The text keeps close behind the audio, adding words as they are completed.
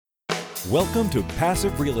Welcome to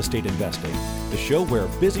Passive Real Estate Investing, the show where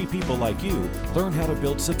busy people like you learn how to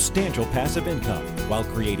build substantial passive income while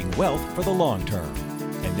creating wealth for the long term.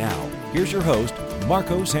 And now, here's your host,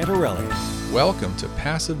 Marco Santarelli. Welcome to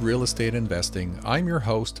Passive Real Estate Investing. I'm your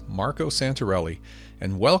host, Marco Santarelli,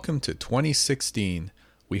 and welcome to 2016.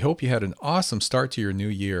 We hope you had an awesome start to your new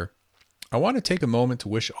year. I want to take a moment to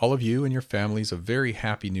wish all of you and your families a very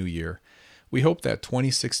happy new year. We hope that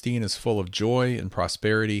 2016 is full of joy and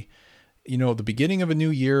prosperity. You know, the beginning of a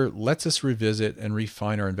new year lets us revisit and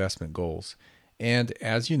refine our investment goals. And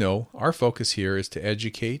as you know, our focus here is to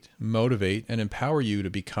educate, motivate, and empower you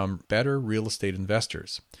to become better real estate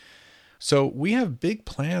investors. So we have big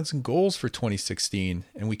plans and goals for 2016,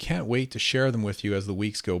 and we can't wait to share them with you as the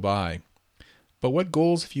weeks go by. But what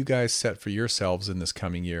goals have you guys set for yourselves in this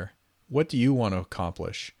coming year? What do you want to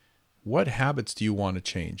accomplish? What habits do you want to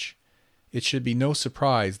change? It should be no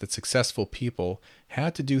surprise that successful people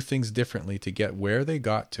had to do things differently to get where they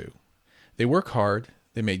got to. They worked hard,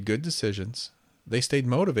 they made good decisions, they stayed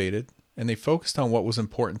motivated, and they focused on what was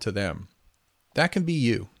important to them. That can be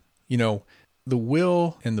you. You know, the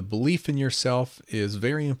will and the belief in yourself is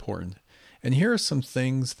very important. And here are some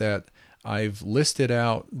things that I've listed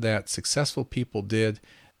out that successful people did.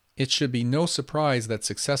 It should be no surprise that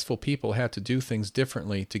successful people had to do things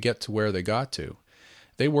differently to get to where they got to.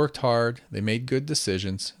 They worked hard, they made good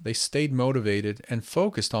decisions, they stayed motivated and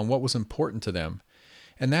focused on what was important to them.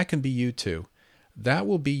 And that can be you too. That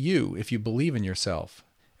will be you if you believe in yourself.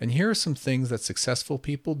 And here are some things that successful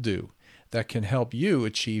people do that can help you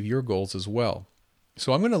achieve your goals as well.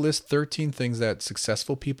 So I'm going to list 13 things that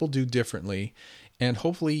successful people do differently, and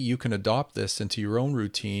hopefully you can adopt this into your own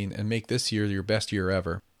routine and make this year your best year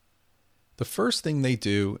ever. The first thing they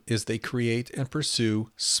do is they create and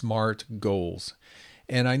pursue SMART goals.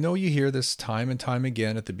 And I know you hear this time and time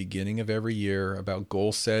again at the beginning of every year about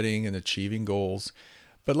goal setting and achieving goals,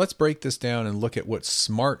 but let's break this down and look at what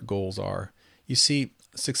SMART goals are. You see,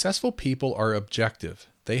 successful people are objective.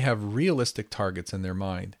 They have realistic targets in their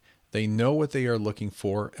mind. They know what they are looking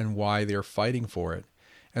for and why they are fighting for it.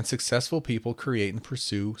 And successful people create and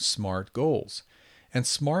pursue SMART goals. And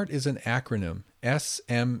SMART is an acronym,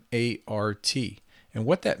 S-M-A-R-T. And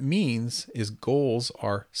what that means is goals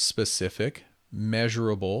are specific,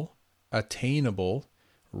 measurable, attainable,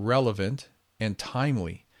 relevant, and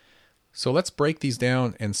timely. So let's break these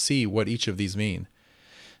down and see what each of these mean.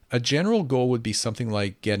 A general goal would be something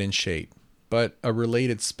like get in shape, but a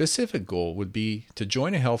related specific goal would be to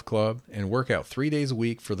join a health club and work out 3 days a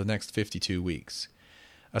week for the next 52 weeks.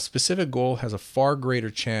 A specific goal has a far greater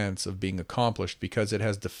chance of being accomplished because it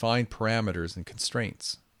has defined parameters and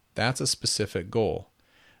constraints. That's a specific goal.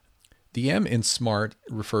 The M in SMART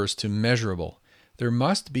refers to measurable. There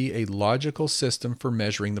must be a logical system for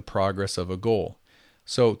measuring the progress of a goal.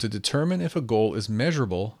 So to determine if a goal is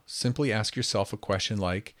measurable, simply ask yourself a question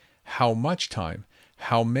like, how much time?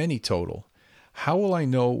 How many total? How will I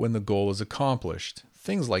know when the goal is accomplished?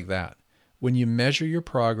 Things like that. When you measure your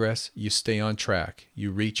progress, you stay on track,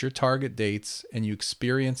 you reach your target dates, and you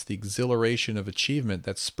experience the exhilaration of achievement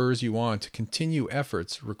that spurs you on to continue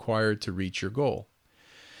efforts required to reach your goal.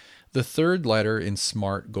 The third letter in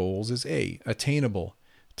SMART goals is A, attainable.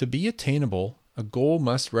 To be attainable, a goal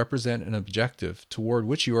must represent an objective toward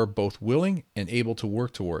which you are both willing and able to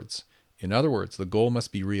work towards. In other words, the goal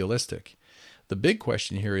must be realistic. The big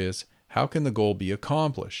question here is, how can the goal be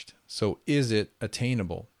accomplished? So is it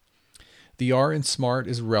attainable? The R in SMART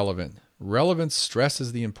is relevant. Relevance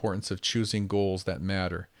stresses the importance of choosing goals that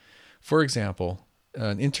matter. For example,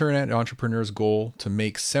 an internet entrepreneur's goal to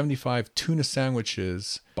make 75 tuna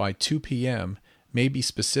sandwiches by 2 p.m. may be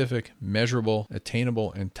specific, measurable,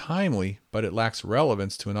 attainable, and timely, but it lacks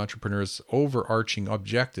relevance to an entrepreneur's overarching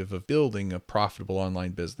objective of building a profitable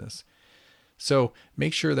online business. So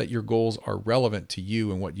make sure that your goals are relevant to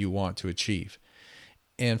you and what you want to achieve.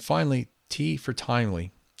 And finally, T for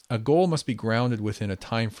timely. A goal must be grounded within a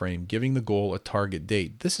time frame, giving the goal a target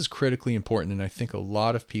date. This is critically important, and I think a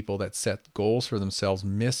lot of people that set goals for themselves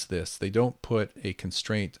miss this. They don't put a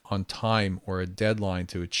constraint on time or a deadline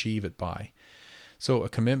to achieve it by. So a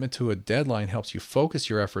commitment to a deadline helps you focus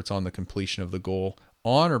your efforts on the completion of the goal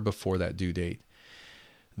on or before that due date.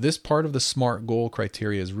 This part of the SMART goal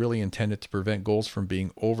criteria is really intended to prevent goals from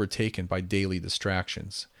being overtaken by daily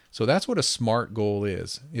distractions. So that's what a SMART goal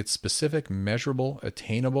is. It's specific, measurable,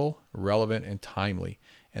 attainable, relevant, and timely.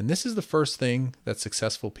 And this is the first thing that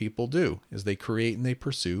successful people do, is they create and they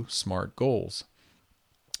pursue SMART goals.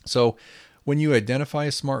 So when you identify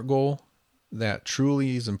a SMART goal that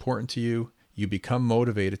truly is important to you, you become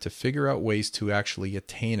motivated to figure out ways to actually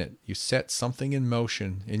attain it. You set something in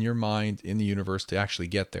motion in your mind, in the universe to actually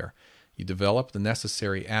get there. You develop the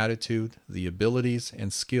necessary attitude, the abilities,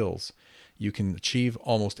 and skills. You can achieve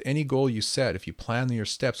almost any goal you set if you plan your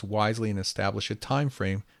steps wisely and establish a time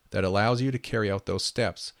frame that allows you to carry out those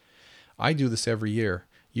steps. I do this every year.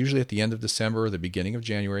 Usually at the end of December or the beginning of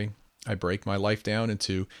January, I break my life down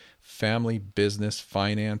into family, business,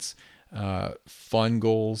 finance, fun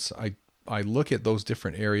goals. I look at those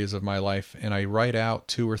different areas of my life and I write out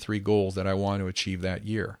 2 or 3 goals that I want to achieve that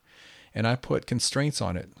year. And I put constraints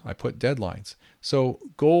on it. I put deadlines. So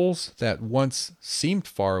goals that once seemed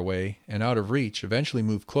far away and out of reach eventually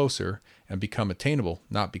move closer and become attainable,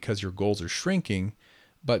 not because your goals are shrinking,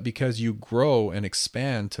 but because you grow and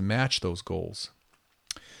expand to match those goals.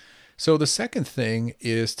 So the second thing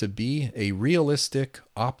is to be a realistic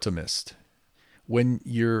optimist. When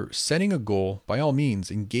you're setting a goal, by all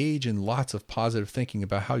means, engage in lots of positive thinking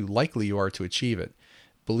about how likely you are to achieve it.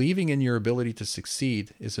 Believing in your ability to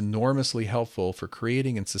succeed is enormously helpful for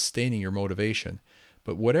creating and sustaining your motivation.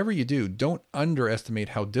 But whatever you do, don't underestimate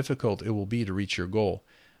how difficult it will be to reach your goal.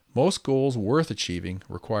 Most goals worth achieving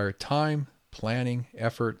require time, planning,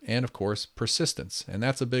 effort, and of course, persistence. And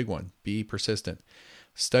that's a big one. Be persistent.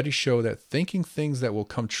 Studies show that thinking things that will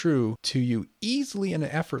come true to you easily and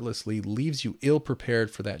effortlessly leaves you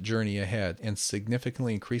ill-prepared for that journey ahead and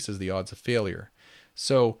significantly increases the odds of failure.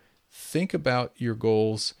 So think about your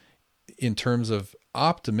goals in terms of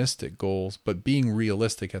optimistic goals, but being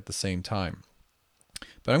realistic at the same time.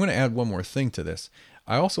 But I'm going to add one more thing to this.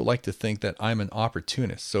 I also like to think that I'm an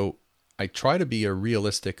opportunist. So I try to be a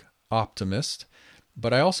realistic optimist,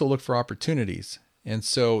 but I also look for opportunities. And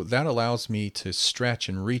so that allows me to stretch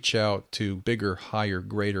and reach out to bigger, higher,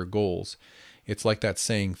 greater goals. It's like that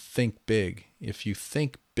saying, think big. If you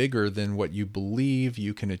think bigger than what you believe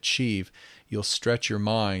you can achieve, you'll stretch your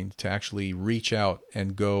mind to actually reach out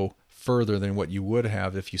and go further than what you would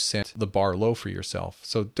have if you set the bar low for yourself.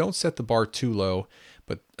 So don't set the bar too low,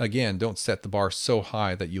 but again, don't set the bar so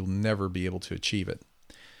high that you'll never be able to achieve it.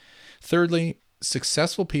 Thirdly,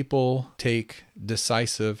 successful people take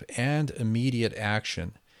decisive and immediate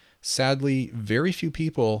action. Sadly, very few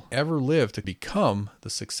people ever live to become the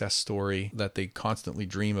success story that they constantly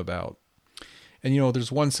dream about. And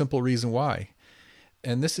there's one simple reason why.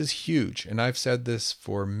 And this is huge. And I've said this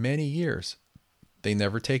for many years. They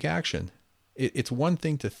never take action. It's one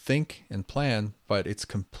thing to think and plan, but it's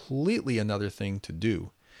completely another thing to do.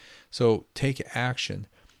 So take action.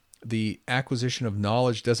 The acquisition of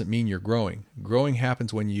knowledge doesn't mean you're growing. Growing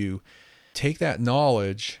happens when you take that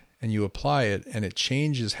knowledge and you apply it, and it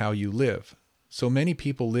changes how you live. So many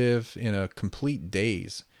people live in a complete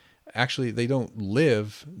daze. Actually, they don't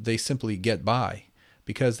live, they simply get by,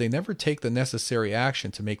 because they never take the necessary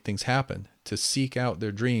action to make things happen, to seek out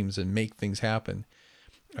their dreams and make things happen.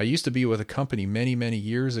 I used to be with a company many, many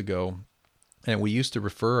years ago, and we used to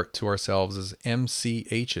refer to ourselves as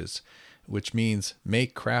MCHs, which means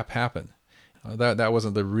make crap happen. That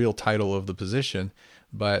wasn't the real title of the position,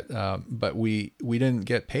 but we didn't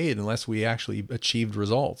get paid unless we actually achieved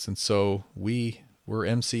results. And so we were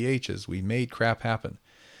MCHs. We made crap happen.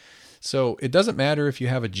 So it doesn't matter if you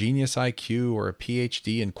have a genius IQ or a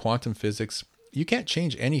PhD in quantum physics. You can't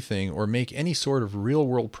change anything or make any sort of real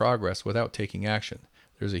world progress without taking action.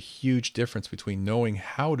 There's a huge difference between knowing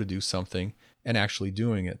how to do something and actually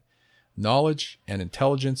doing it. Knowledge and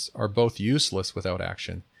intelligence are both useless without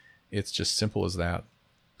action. It's just simple as that.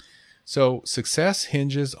 So success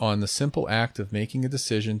hinges on the simple act of making a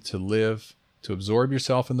decision to live, to absorb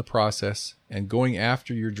yourself in the process, and going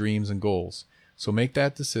after your dreams and goals. So make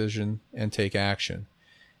that decision and take action.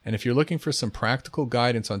 And if you're looking for some practical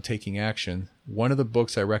guidance on taking action, one of the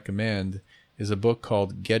books I recommend is a book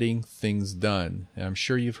called Getting Things Done. And I'm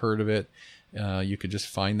sure you've heard of it. You could just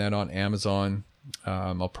find that on Amazon.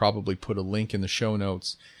 I'll probably put a link in the show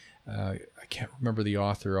notes. I can't remember the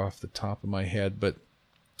author off the top of my head, but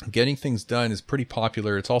Getting Things Done is pretty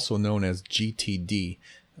popular. It's also known as GTD,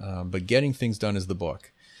 but Getting Things Done is the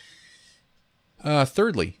book.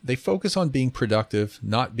 Thirdly, they focus on being productive,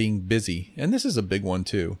 not being busy. And this is a big one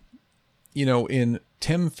too. In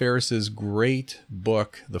Tim Ferriss's great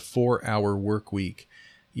book, The 4-Hour Work Week,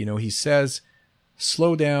 he says,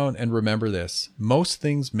 slow down and remember this. Most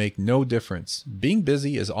things make no difference. Being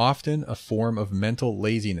busy is often a form of mental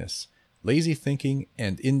laziness, lazy thinking,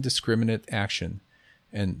 and indiscriminate action.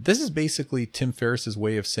 And this is basically Tim Ferriss's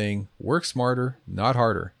way of saying, work smarter, not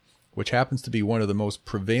harder, which happens to be one of the most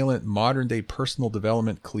prevalent modern-day personal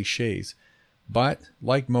development cliches. But,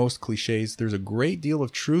 like most cliches, there's a great deal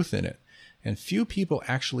of truth in it, and few people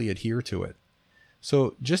actually adhere to it.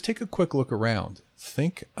 So just take a quick look around.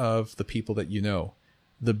 Think of the people that you know.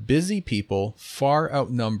 The busy people far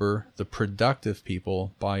outnumber the productive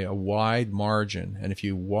people by a wide margin. And if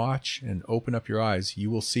you watch and open up your eyes,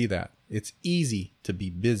 you will see that. It's easy to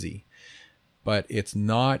be busy, but it's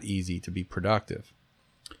not easy to be productive.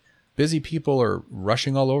 Busy people are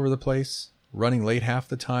rushing all over the place, running late half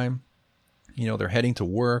the time. They're heading to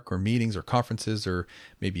work or meetings or conferences or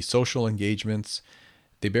maybe social engagements.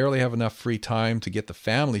 They barely have enough free time to get the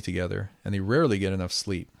family together, and they rarely get enough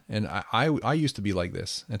sleep. And I used to be like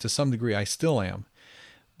this, and to some degree I still am.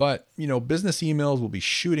 But, business emails will be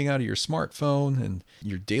shooting out of your smartphone, and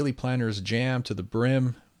your daily planner is jammed to the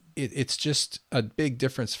brim. It's just a big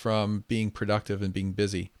difference from being productive and being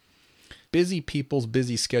busy. Busy people's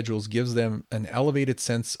busy schedules gives them an elevated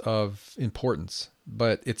sense of importance,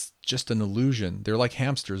 but it's just an illusion. They're like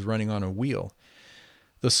hamsters running on a wheel.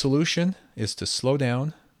 The solution is to slow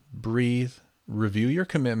down, breathe, review your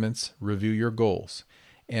commitments, review your goals,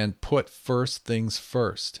 and put first things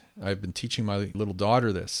first. I've been teaching my little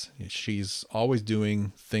daughter this. She's always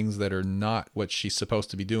doing things that are not what she's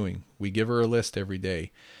supposed to be doing. We give her a list every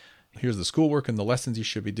day. Here's the schoolwork and the lessons you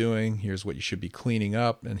should be doing. Here's what you should be cleaning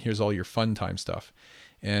up. And here's all your fun time stuff.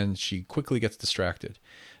 And she quickly gets distracted.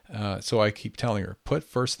 So I keep telling her, put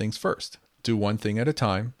first things first. Do one thing at a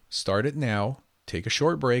time. Start it now. Take a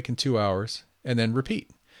short break in 2 hours. And then repeat.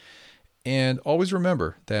 And always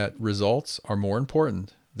remember that results are more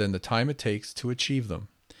important than the time it takes to achieve them.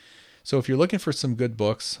 So if you're looking for some good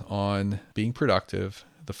books on being productive,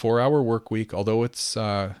 The 4-Hour Workweek, although it's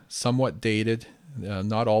somewhat dated,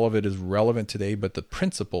 not all of it is relevant today, but the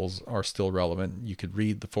principles are still relevant. You could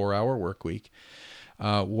read The 4-Hour Workweek.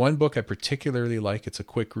 One book I particularly like, it's a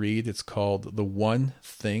quick read. It's called The One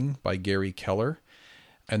Thing by Gary Keller.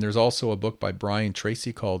 And there's also a book by Brian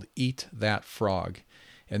Tracy called Eat That Frog.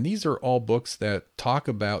 And these are all books that talk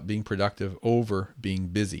about being productive over being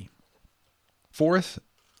busy. Fourth,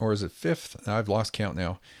 or is it fifth? I've lost count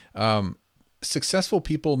now. Successful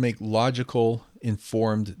people make logical,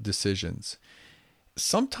 informed decisions.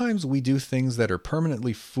 Sometimes we do things that are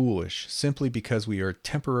permanently foolish simply because we are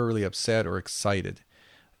temporarily upset or excited.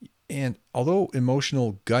 And although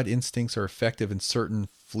emotional gut instincts are effective in certain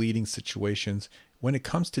fleeting situations, when it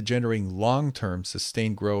comes to generating long-term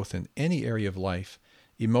sustained growth in any area of life,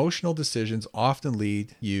 emotional decisions often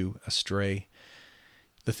lead you astray.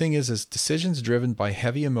 The thing is decisions driven by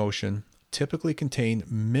heavy emotion typically contain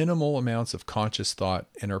minimal amounts of conscious thought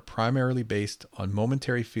and are primarily based on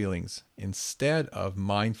momentary feelings instead of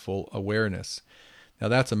mindful awareness. Now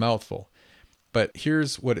that's a mouthful, but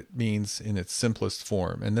here's what it means in its simplest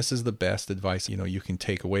form. And this is the best advice you can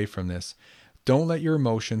take away from this. Don't let your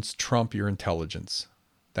emotions trump your intelligence.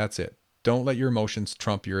 That's it. Don't let your emotions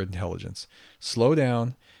trump your intelligence. Slow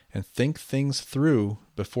down and think things through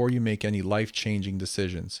before you make any life-changing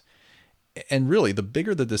decisions. And really, the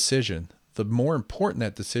bigger the decision, the more important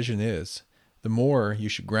that decision is, the more you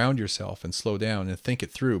should ground yourself and slow down and think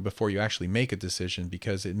it through before you actually make a decision,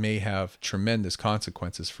 because it may have tremendous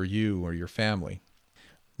consequences for you or your family.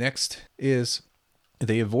 Next is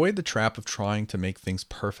they avoid the trap of trying to make things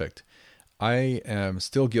perfect. I am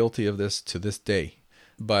still guilty of this to this day,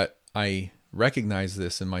 but I recognize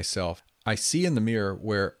this in myself. I see in the mirror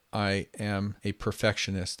where I am a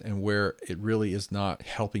perfectionist and where it really is not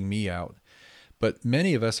helping me out. But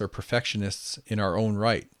many of us are perfectionists in our own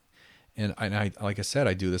right. And I, like I said,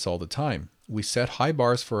 I do this all the time. We set high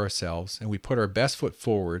bars for ourselves and we put our best foot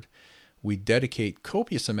forward. We dedicate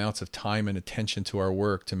copious amounts of time and attention to our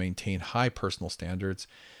work to maintain high personal standards.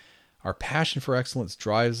 Our passion for excellence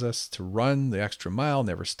drives us to run the extra mile,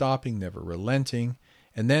 never stopping, never relenting.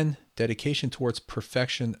 And then dedication towards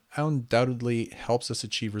perfection undoubtedly helps us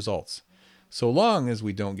achieve results, so long as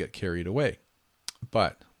we don't get carried away.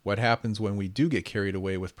 But what happens when we do get carried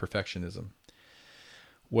away with perfectionism?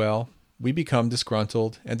 Well, we become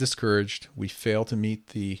disgruntled and discouraged. We fail to meet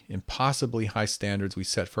the impossibly high standards we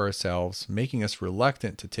set for ourselves, making us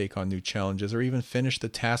reluctant to take on new challenges or even finish the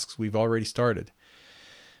tasks we've already started.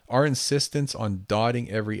 Our insistence on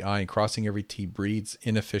dotting every I and crossing every T breeds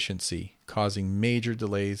inefficiency, causing major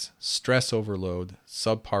delays, stress overload,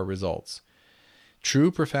 subpar results.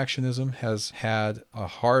 True perfectionism has had a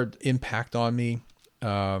hard impact on me.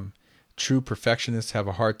 True perfectionists have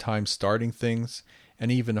a hard time starting things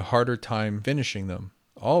and even a harder time finishing them,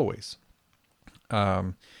 always.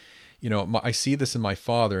 I see this in my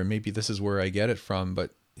father, and maybe this is where I get it from,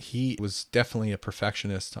 but he was definitely a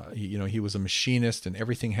perfectionist. He was a machinist and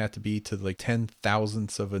everything had to be to like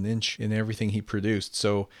 10,000ths of an inch in everything he produced.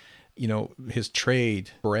 So, his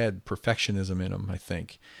trade bred perfectionism in him, I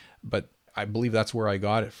think. But I believe that's where I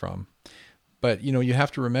got it from. But, you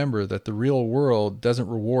have to remember that the real world doesn't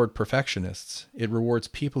reward perfectionists. It rewards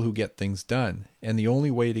people who get things done. And the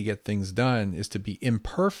only way to get things done is to be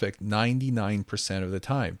imperfect 99% of the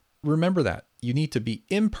time. Remember that. You need to be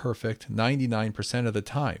imperfect 99% of the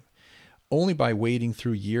time. Only by wading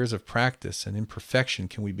through years of practice and imperfection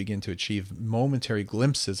can we begin to achieve momentary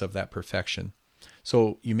glimpses of that perfection.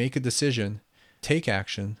 So you make a decision, take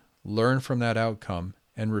action, learn from that outcome,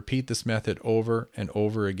 and repeat this method over and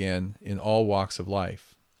over again in all walks of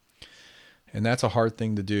life. And that's a hard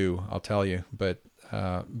thing to do, I'll tell you. But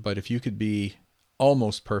if you could be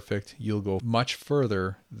almost perfect, you'll go much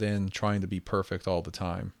further than trying to be perfect all the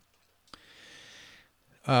time.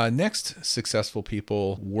 Next, successful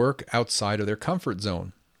people work outside of their comfort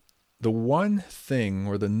zone. The one thing,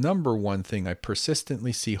 or the number one thing I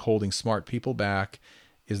persistently see holding smart people back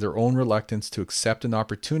is their own reluctance to accept an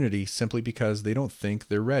opportunity simply because they don't think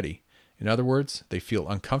they're ready. In other words, they feel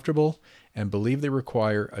uncomfortable and believe they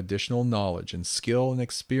require additional knowledge and skill and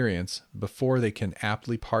experience before they can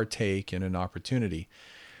aptly partake in an opportunity.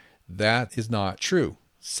 That is not true.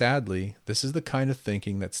 Sadly, this is the kind of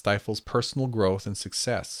thinking that stifles personal growth and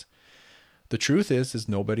success. The truth is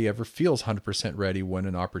nobody ever feels 100% ready when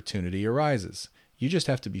an opportunity arises. You just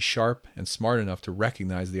have to be sharp and smart enough to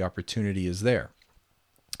recognize the opportunity is there.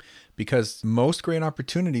 Because most great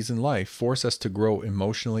opportunities in life force us to grow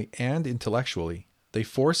emotionally and intellectually. They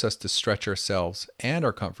force us to stretch ourselves and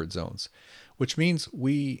our comfort zones, which means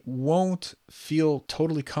we won't feel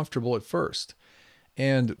totally comfortable at first.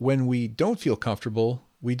 And when we don't feel comfortable,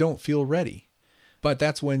 we don't feel ready. But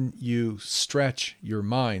that's when you stretch your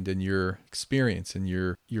mind and your experience and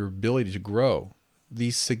your ability to grow.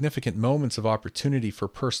 These significant moments of opportunity for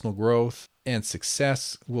personal growth and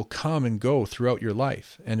success will come and go throughout your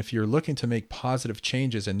life. And if you're looking to make positive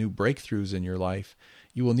changes and new breakthroughs in your life,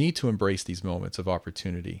 you will need to embrace these moments of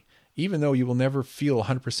opportunity, even though you will never feel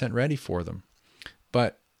 100% ready for them.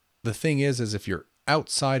 But the thing is if you're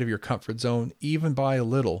outside of your comfort zone, even by a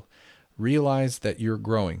little, realize that you're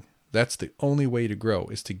growing. That's the only way to grow,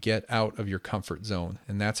 is to get out of your comfort zone.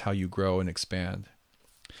 And that's how you grow and expand.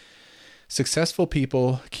 Successful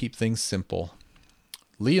people keep things simple.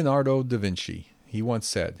 Leonardo da Vinci, he once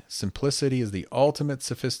said, "Simplicity is the ultimate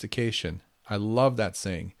sophistication." I love that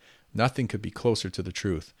saying. Nothing could be closer to the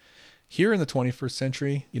truth. Here in the 21st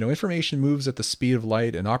century, information moves at the speed of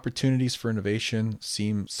light and opportunities for innovation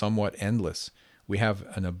seem somewhat endless. We have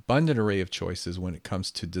an abundant array of choices when it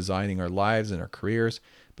comes to designing our lives and our careers,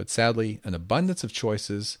 but sadly, an abundance of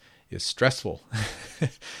choices is stressful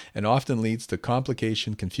and often leads to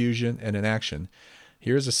complication, confusion, and inaction.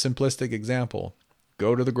 Here's a simplistic example.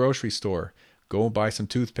 Go to the grocery store, go and buy some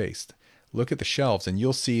toothpaste. Look at the shelves and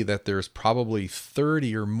you'll see that there's probably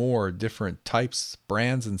 30 or more different types,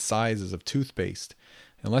 brands, and sizes of toothpaste.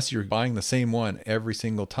 Unless you're buying the same one every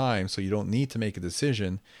single time, so you don't need to make a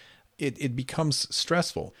decision, it becomes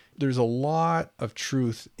stressful. There's a lot of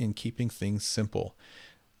truth in keeping things simple.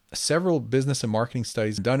 Several business and marketing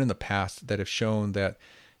studies done in the past that have shown that,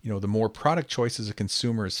 the more product choices a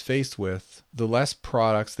consumer is faced with, the less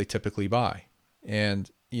products they typically buy. And,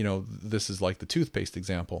 this is like the toothpaste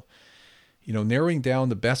example. Narrowing down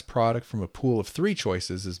the best product from a pool of 3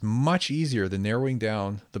 choices is much easier than narrowing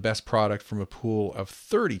down the best product from a pool of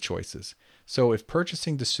 30 choices. So if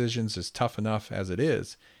purchasing decisions is tough enough as it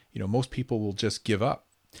is, most people will just give up.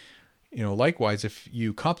 Likewise, if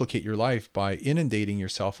you complicate your life by inundating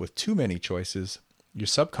yourself with too many choices, your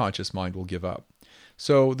subconscious mind will give up.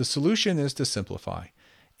 So the solution is to simplify.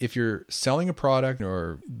 If you're selling a product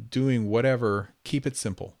or doing whatever, keep it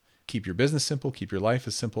simple. Keep your business simple, keep your life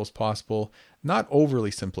as simple as possible. Not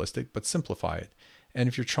overly simplistic, but simplify it. And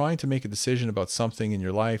if you're trying to make a decision about something in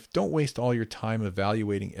your life, don't waste all your time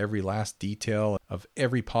evaluating every last detail of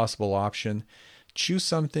every possible option. Choose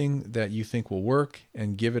something that you think will work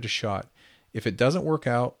and give it a shot. If it doesn't work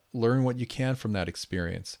out, learn what you can from that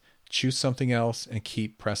experience. Choose something else and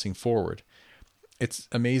keep pressing forward. It's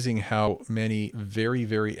amazing how many very,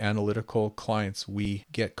 very analytical clients we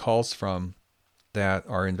get calls from that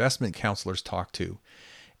our investment counselors talk to.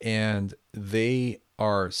 And they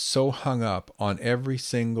are so hung up on every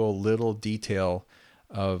single little detail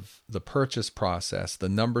of the purchase process, the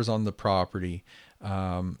numbers on the property,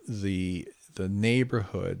 the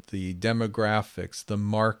neighborhood, the demographics, the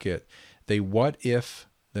market. They what if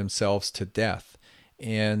themselves to death.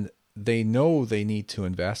 And they know they need to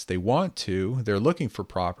invest. They want to. They're looking for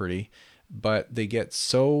property, but they get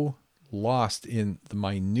so lost in the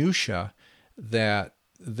minutia that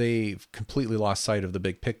they've completely lost sight of the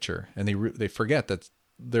big picture. And they forget that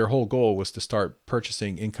their whole goal was to start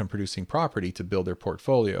purchasing income-producing property to build their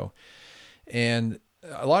portfolio. And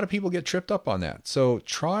a lot of people get tripped up on that. So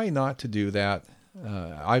try not to do that.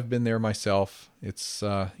 I've been there myself. It's,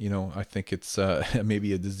 I think it's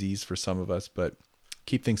maybe a disease for some of us, but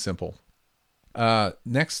keep things simple.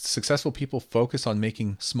 Next, successful people focus on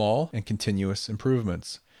making small and continuous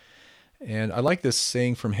improvements. And I like this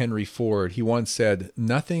saying from Henry Ford. He once said,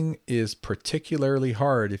 "Nothing is particularly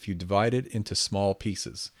hard if you divide it into small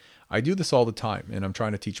pieces." I do this all the time, and I'm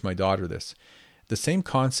trying to teach my daughter this. The same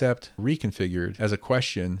concept reconfigured as a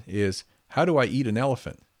question is, how do I eat an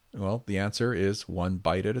elephant? Well, the answer is one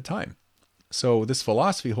bite at a time. So this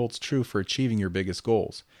philosophy holds true for achieving your biggest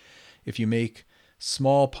goals. If you make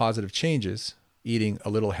small positive changes, eating a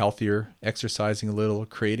little healthier, exercising a little,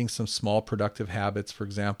 creating some small productive habits, for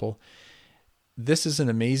example, this is an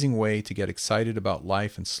amazing way to get excited about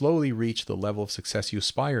life and slowly reach the level of success you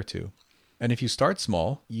aspire to. And if you start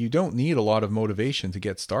small, you don't need a lot of motivation to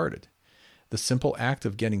get started. The simple act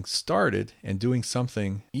of getting started and doing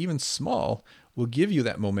something even small will give you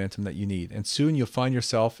that momentum that you need. And soon you'll find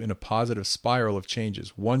yourself in a positive spiral of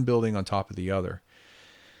changes, one building on top of the other.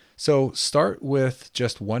 So start with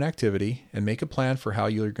just one activity and make a plan for how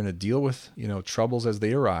you're going to deal with, troubles as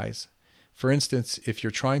they arise. For instance, if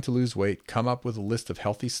you're trying to lose weight, come up with a list of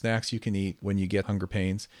healthy snacks you can eat when you get hunger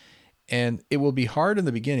pains. And it will be hard in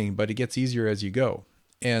the beginning, but it gets easier as you go.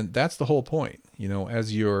 And that's the whole point.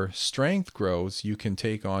 As your strength grows, you can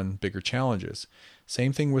take on bigger challenges.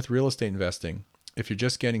 Same thing with real estate investing. If you're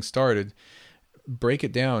just getting started, break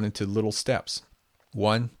it down into little steps.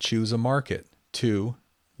 1, choose a market. 2,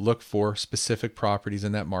 look for specific properties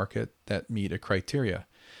in that market that meet a criteria.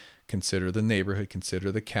 Consider the neighborhood,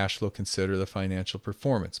 consider the cash flow, consider the financial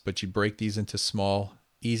performance. But you break these into small,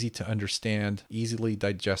 easy to understand, easily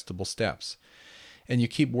digestible steps. And you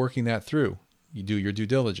keep working that through. You do your due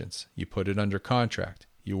diligence. You put it under contract.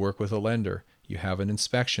 You work with a lender. You have an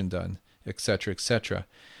inspection done, etc., etc.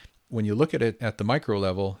 When you look at it at the micro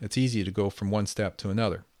level, it's easy to go from one step to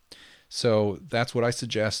another. So that's what I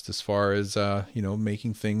suggest as far as,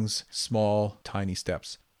 making things small, tiny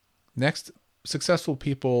steps. Next, successful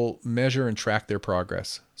people measure and track their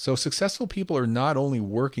progress. So successful people are not only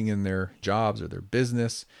working in their jobs or their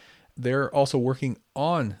business, they're also working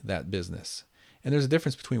on that business. And there's a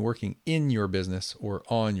difference between working in your business or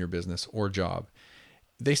on your business or job.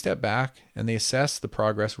 They step back and they assess the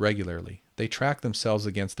progress regularly. They track themselves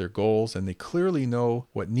against their goals and they clearly know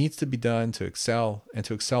what needs to be done to excel and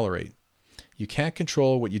to accelerate. You can't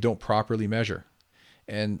control what you don't properly measure.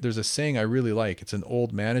 And there's a saying I really like. It's an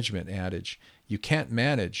old management adage. You can't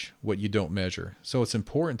manage what you don't measure. So it's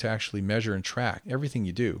important to actually measure and track everything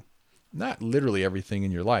you do. Not literally everything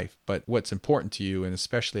in your life, but what's important to you, and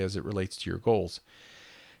especially as it relates to your goals.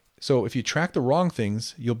 So if you track the wrong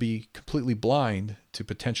things, you'll be completely blind to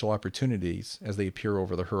potential opportunities as they appear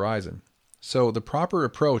over the horizon. So the proper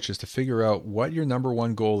approach is to figure out what your number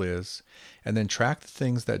one goal is, and then track the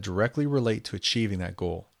things that directly relate to achieving that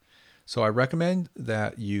goal. So I recommend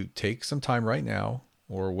that you take some time right now,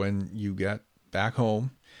 or when you get back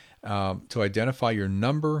home, to identify your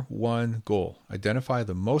number one goal. Identify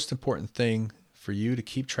the most important thing for you to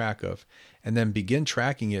keep track of, and then begin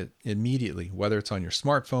tracking it immediately, whether it's on your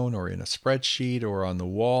smartphone or in a spreadsheet or on the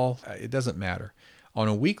wall. It doesn't matter. On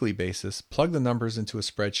a weekly basis, plug the numbers into a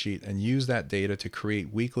spreadsheet and use that data to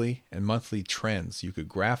create weekly and monthly trends. You could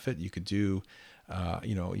graph it, you could do,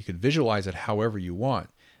 you could visualize it however you want.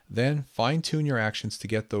 Then fine-tune your actions to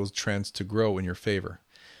get those trends to grow in your favor.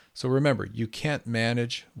 So remember, you can't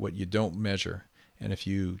manage what you don't measure. And if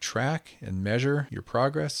you track and measure your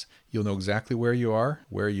progress, you'll know exactly where you are,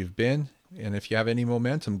 where you've been, and if you have any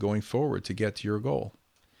momentum going forward to get to your goal.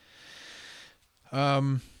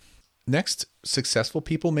 Next, successful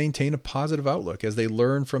people maintain a positive outlook as they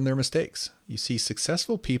learn from their mistakes. You see,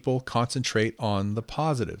 successful people concentrate on the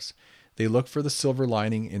positives. They look for the silver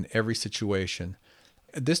lining in every situation.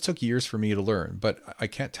 This took years for me to learn, but I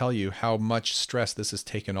can't tell you how much stress this has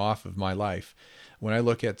taken off of my life. When I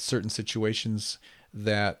look at certain situations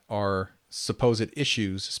that are supposed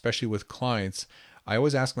issues, especially with clients, I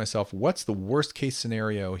always ask myself, what's the worst case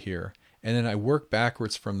scenario here? And then I work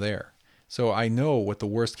backwards from there. So I know what the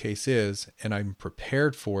worst case is, and I'm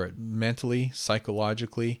prepared for it mentally,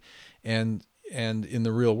 psychologically, and in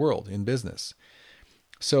the real world, in business.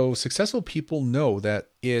 So successful people know that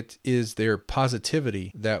it is their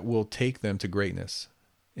positivity that will take them to greatness.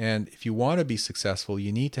 And if you want to be successful,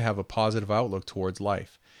 you need to have a positive outlook towards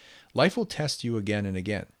life. Life will test you again and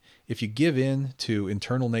again. If you give in to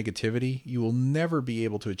internal negativity, you will never be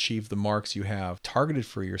able to achieve the marks you have targeted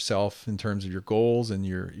for yourself in terms of your goals and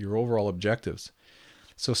your overall objectives.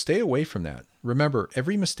 So stay away from that. Remember,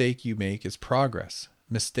 every mistake you make is progress.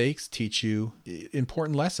 mistakes teach you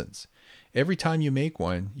important lessons. Every time you make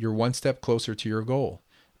one, you're one step closer to your goal.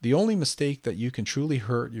 The only mistake that you can truly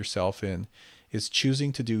hurt yourself in is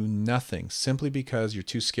choosing to do nothing simply because you're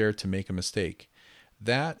too scared to make a mistake.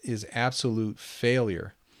 That is absolute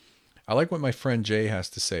failure. I like what my friend Jay has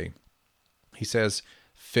to say. He says,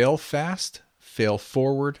 fail fast, fail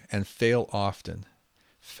forward, and fail often.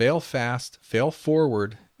 Fail fast, fail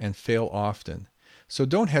forward, and fail often. So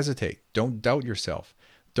don't hesitate. Don't doubt yourself.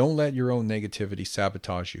 Don't let your own negativity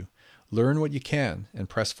sabotage you. Learn what you can and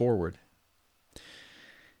press forward.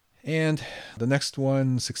 And the next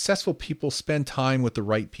one, successful people spend time with the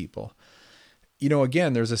right people.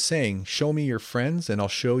 Again, there's a saying, show me your friends and I'll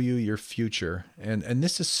show you your future. And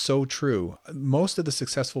this is so true. Most of the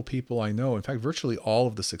successful people I know, in fact, virtually all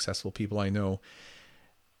of the successful people I know,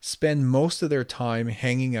 spend most of their time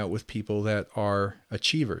hanging out with people that are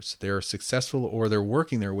achievers. They're successful or they're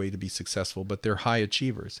working their way to be successful, but they're high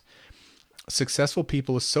achievers. Successful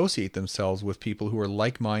people associate themselves with people who are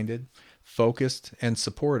like-minded, focused, and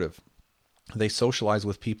supportive. They socialize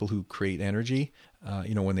with people who create energy,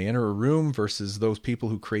 when they enter a room versus those people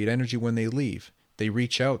who create energy when they leave. They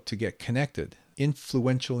reach out to get connected.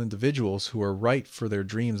 Influential individuals who are right for their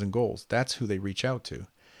dreams and goals. That's who they reach out to.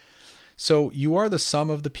 So you are the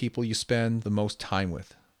sum of the people you spend the most time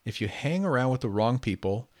with. If you hang around with the wrong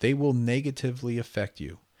people, they will negatively affect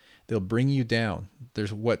you. They'll bring you down.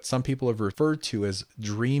 There's what some people have referred to as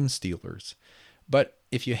dream stealers. But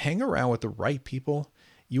if you hang around with the right people,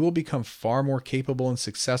 you will become far more capable and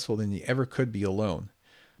successful than you ever could be alone.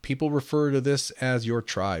 People refer to this as your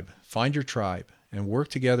tribe. Find your tribe and work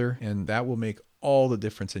together, and that will make all the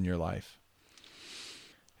difference in your life.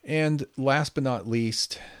 And last but not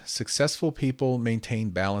least, successful people maintain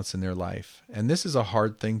balance in their life. And this is a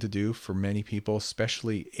hard thing to do for many people,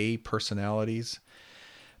 especially A personalities.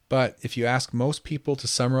 But if you ask most people to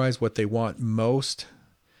summarize what they want most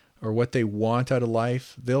or what they want out of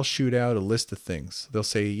life, they'll shoot out a list of things. They'll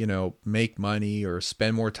say, make money or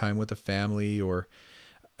spend more time with the family or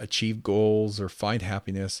achieve goals or find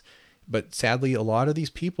happiness. But sadly, a lot of these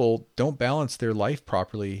people don't balance their life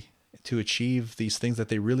properly to achieve these things that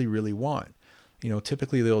they really, really want.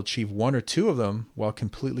 Typically they'll achieve one or two of them while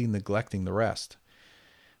completely neglecting the rest.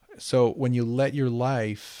 So when you let your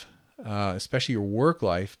life, especially your work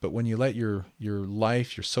life, but when you let your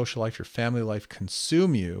life, your social life, your family life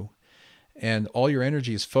consume you, and all your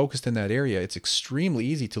energy is focused in that area, it's extremely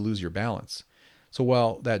easy to lose your balance. So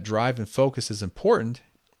while that drive and focus is important,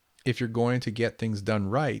 if you're going to get things done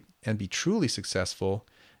right and be truly successful,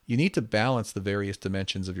 you need to balance the various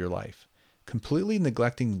dimensions of your life. Completely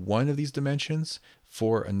neglecting one of these dimensions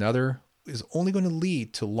for another is only going to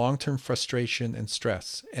lead to long-term frustration and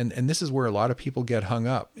stress. And this is where a lot of people get hung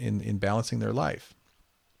up in balancing their life.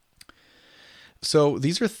 So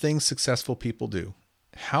these are things successful people do.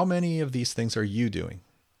 How many of these things are you doing?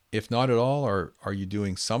 If not at all, are you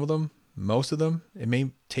doing some of them, most of them? It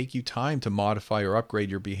may take you time to modify or upgrade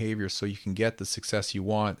your behavior so you can get the success you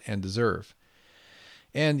want and deserve.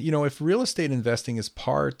 And, if real estate investing is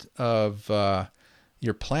part of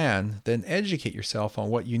your plan, then educate yourself on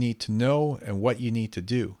what you need to know and what you need to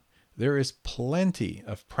do. There is plenty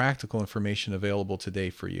of practical information available today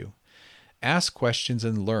for you. Ask questions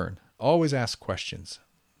and learn. Always ask questions.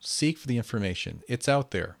 Seek for the information. It's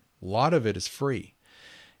out there. A lot of it is free.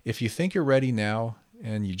 If you think you're ready now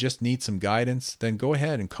and you just need some guidance, then go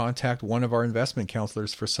ahead and contact one of our investment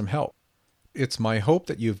counselors for some help. It's my hope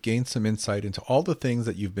that you've gained some insight into all the things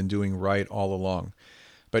that you've been doing right all along.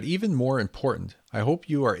 But even more important, I hope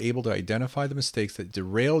you are able to identify the mistakes that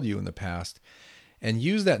derailed you in the past and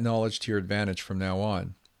use that knowledge to your advantage from now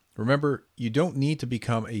on. Remember, you don't need to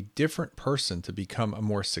become a different person to become a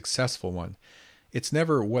more successful one. It's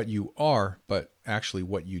never what you are, but actually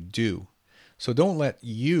what you do. So don't let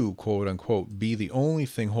you, quote unquote, be the only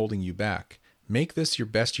thing holding you back. Make this your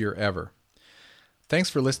best year ever. Thanks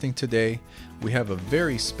for listening today. We have a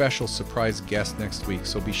very special surprise guest next week,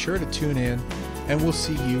 so be sure to tune in, and we'll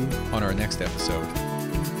see you on our next episode.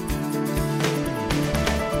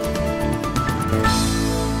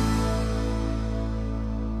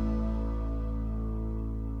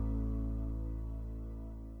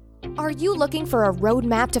 Are you looking for a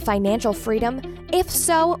roadmap to financial freedom? If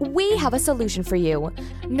so, we have a solution for you.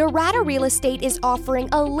 Norada Real Estate is offering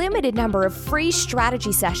a limited number of free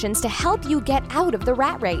strategy sessions to help you get out of the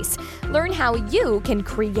rat race. Learn how you can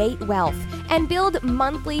create wealth and build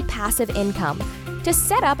monthly passive income. To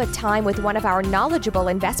set up a time with one of our knowledgeable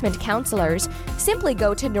investment counselors, simply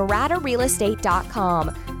go to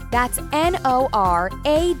noradarealestate.com. That's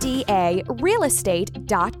NORADA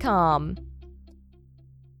realestate.com.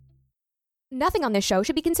 Nothing on this show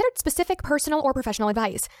should be considered specific personal or professional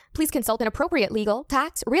advice. Please consult an appropriate legal,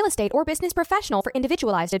 tax, real estate, or business professional for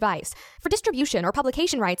individualized advice. For distribution or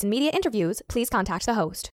publication rights and media interviews, please contact the host.